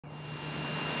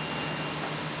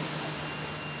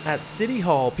At City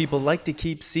Hall, people like to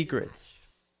keep secrets.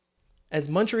 As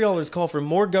Montrealers call for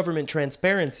more government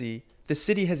transparency, the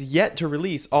city has yet to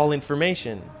release all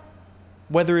information.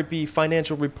 Whether it be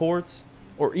financial reports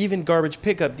or even garbage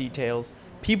pickup details,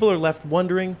 people are left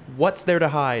wondering what's there to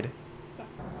hide.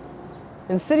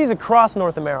 In cities across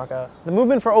North America, the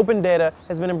movement for open data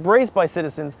has been embraced by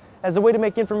citizens as a way to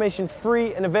make information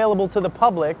free and available to the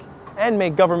public and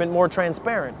make government more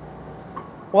transparent.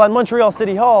 While at Montreal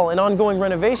City Hall, an ongoing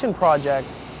renovation project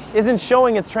isn't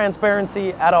showing its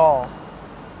transparency at all.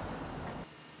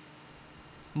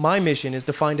 My mission is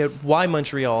to find out why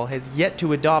Montreal has yet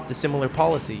to adopt a similar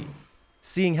policy,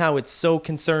 seeing how it's so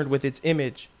concerned with its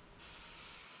image.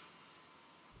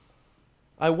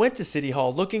 I went to City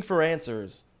Hall looking for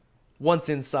answers. Once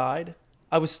inside,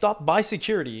 I was stopped by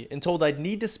security and told I'd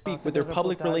need to speak with their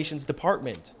public relations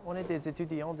department.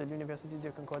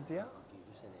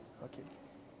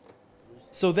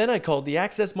 So then I called the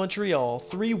Access Montreal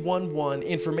 311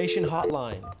 information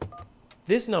hotline.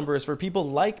 This number is for people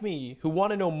like me who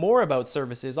want to know more about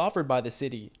services offered by the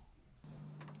city.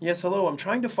 Yes, hello, I'm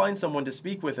trying to find someone to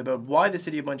speak with about why the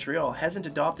City of Montreal hasn't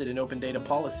adopted an open data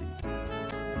policy.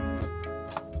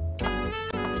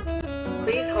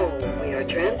 Please hold, we are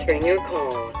transferring your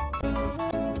call.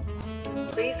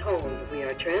 Please hold, we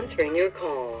are transferring your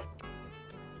call.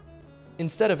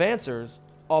 Instead of answers,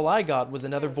 all I got was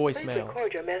another voicemail. Please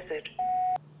record your message.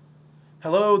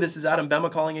 Hello, this is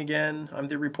Bemma calling again. I'm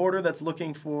the reporter that's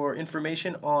looking for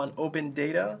information on open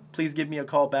data. Please give me a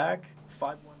call back.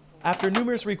 514. After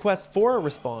numerous requests for a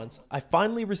response, I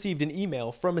finally received an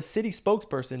email from a city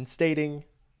spokesperson stating,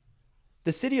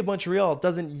 "The City of Montreal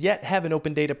doesn't yet have an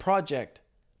open data project,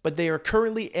 but they are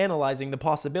currently analyzing the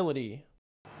possibility."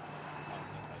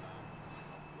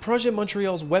 Projet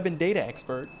Montreal's web and data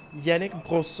expert, Yannick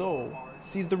Brosseau,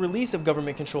 sees the release of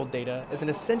government-controlled data as an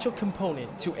essential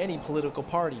component to any political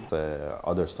party.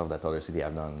 Other stuff that other cities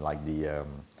have done, like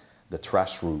the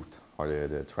trash route or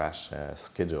the trash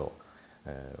schedule.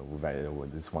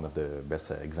 This is one of the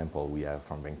best examples we have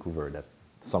from Vancouver, that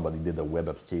somebody did a web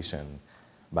application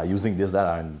by using this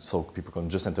data, and so people can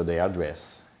just enter their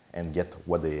address and get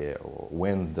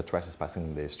when the trash is passing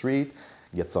in their street,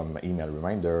 get some email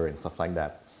reminder and stuff like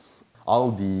that.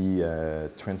 All the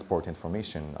transport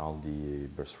information, all the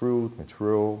bus route,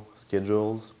 metro,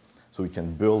 schedules, so you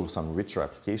can build some richer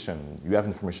application. You have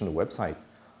information on the website,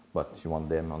 but you want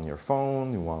them on your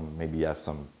phone, you want maybe have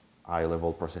some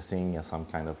high-level processing and some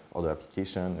kind of other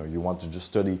application, or you want to just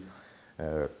study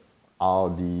how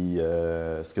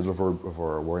the schedule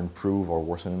were improved or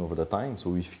worsening over the time.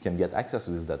 So if you can get access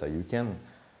to this data, you can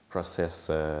process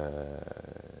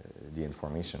the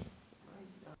information.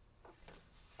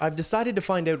 I've decided to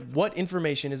find out what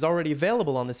information is already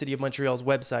available on the City of Montreal's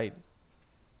website.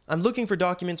 I'm looking for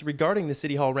documents regarding the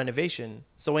City Hall renovation,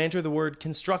 so I enter the word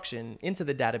construction into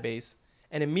the database,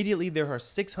 and immediately there are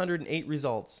 608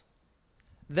 results.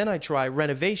 Then I try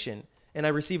renovation, and I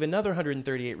receive another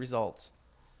 138 results.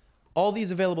 All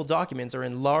these available documents are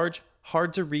in large,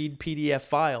 hard-to-read PDF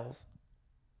files.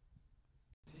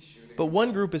 But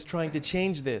one group is trying to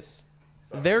change this.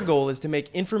 Their goal is to make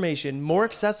information more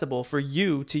accessible for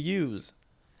you to use.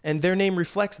 And their name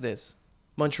reflects this,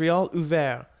 Montreal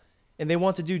Ouvert. And they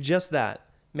want to do just that,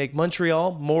 make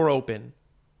Montreal more open.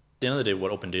 At the end of the day,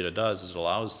 what open data does is it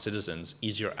allows citizens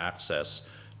easier access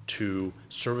to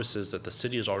services that the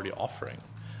city is already offering.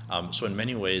 So in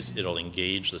many ways, it'll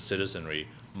engage the citizenry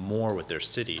more with their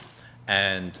city,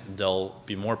 and they'll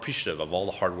be more appreciative of all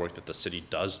the hard work that the city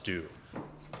does do.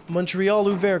 Montreal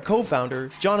Ouvert co-founder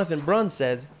Jonathan Brunn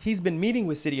says he's been meeting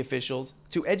with city officials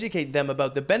to educate them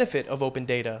about the benefit of open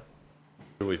data.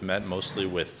 We've met mostly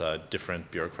with different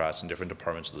bureaucrats in different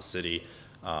departments of the city,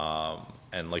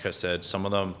 and like I said, some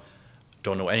of them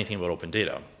don't know anything about open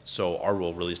data. So our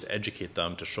role really is to educate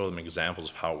them, to show them examples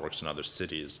of how it works in other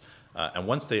cities. And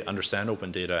once they understand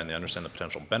open data and they understand the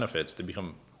potential benefits, they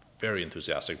become very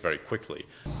enthusiastic very quickly.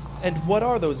 And what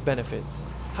are those benefits?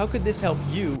 How could this help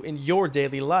you in your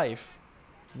daily life?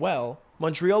 Well,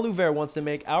 Montreal Ouvert wants to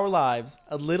make our lives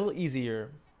a little easier.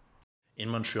 In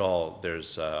Montreal,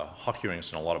 there's hockey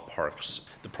rinks and a lot of parks.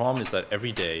 The problem is that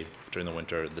every day during the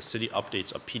winter, the city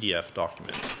updates a PDF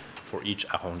document for each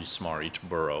arrondissement, or each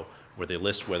borough, where they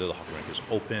list whether the hockey rink is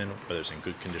open, whether it's in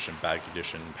good condition, bad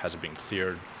condition, has it been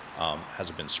cleared, has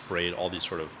it been sprayed, all these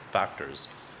sort of factors.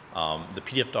 The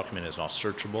PDF document is not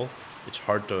searchable. It's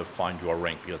hard to find your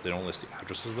rink because they don't list the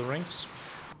addresses of the rinks.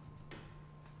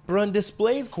 Brunn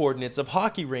displays coordinates of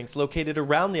hockey rinks located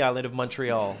around the island of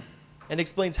Montreal and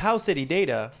explains how city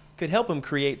data could help him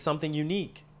create something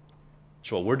unique.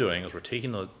 So what we're doing is we're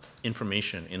taking the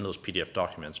information in those PDF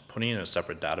documents, putting it in a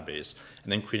separate database,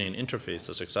 and then creating an interface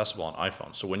that's accessible on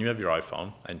iPhone. So when you have your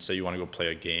iPhone and say you want to go play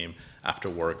a game after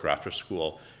work or after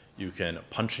school, you can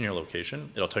punch in your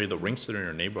location. It'll tell you the rinks that are in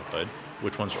your neighborhood,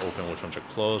 which ones are open, which ones are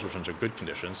closed, which ones are good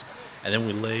conditions. And then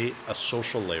we lay a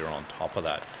social layer on top of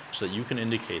that so that you can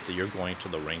indicate that you're going to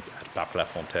the rink at Parc La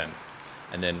Fontaine.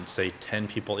 And then say 10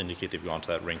 people indicate they've gone to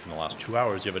that rink in the last 2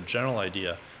 hours, you have a general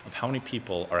idea of how many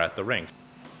people are at the rink.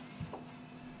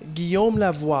 Guillaume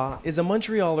Lavoie is a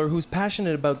Montrealer who's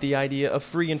passionate about the idea of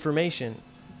free information.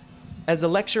 As a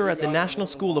lecturer at the National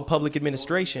School of Public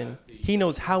Administration, he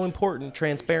knows how important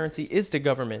transparency is to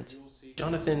government.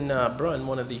 Jonathan Brunn,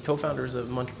 one of the co-founders of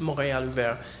Montreal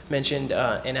Ouvert, mentioned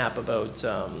an app about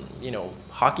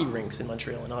hockey rinks in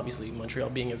Montreal, and obviously Montreal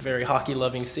being a very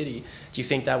hockey-loving city. Do you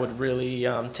think that would really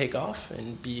take off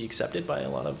and be accepted by a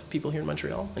lot of people here in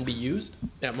Montreal and be used?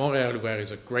 Yeah, Montreal Ouvert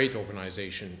is a great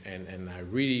organization, and I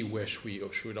really wish we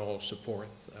should all support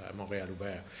Montreal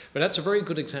Ouvert. But that's a very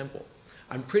good example.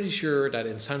 I'm pretty sure that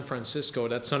in San Francisco,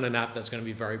 that's not an app that's going to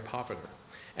be very popular.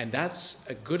 And that's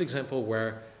a good example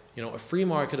where a free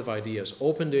market of ideas,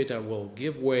 open data will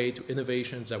give way to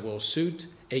innovations that will suit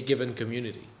a given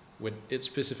community with its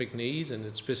specific needs and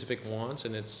its specific wants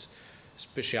and its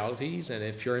specialities. And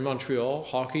if you're in Montreal,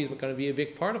 hockey is going to be a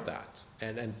big part of that.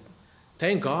 And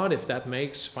thank God if that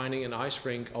makes finding an ice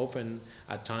rink open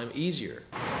at time easier.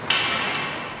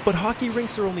 But hockey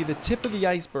rinks are only the tip of the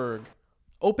iceberg.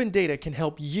 Open data can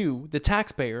help you, the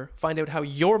taxpayer, find out how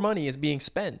your money is being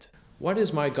spent. What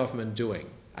is my government doing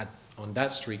on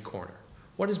that street corner?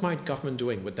 What is my government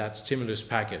doing with that stimulus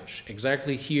package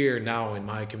exactly here now in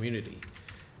my community?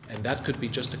 And that could be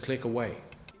just a click away.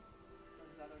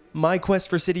 My quest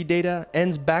for city data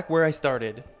ends back where I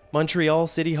started, Montreal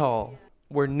City Hall,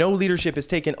 where no leadership is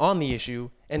taken on the issue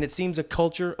and it seems a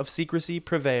culture of secrecy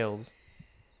prevails.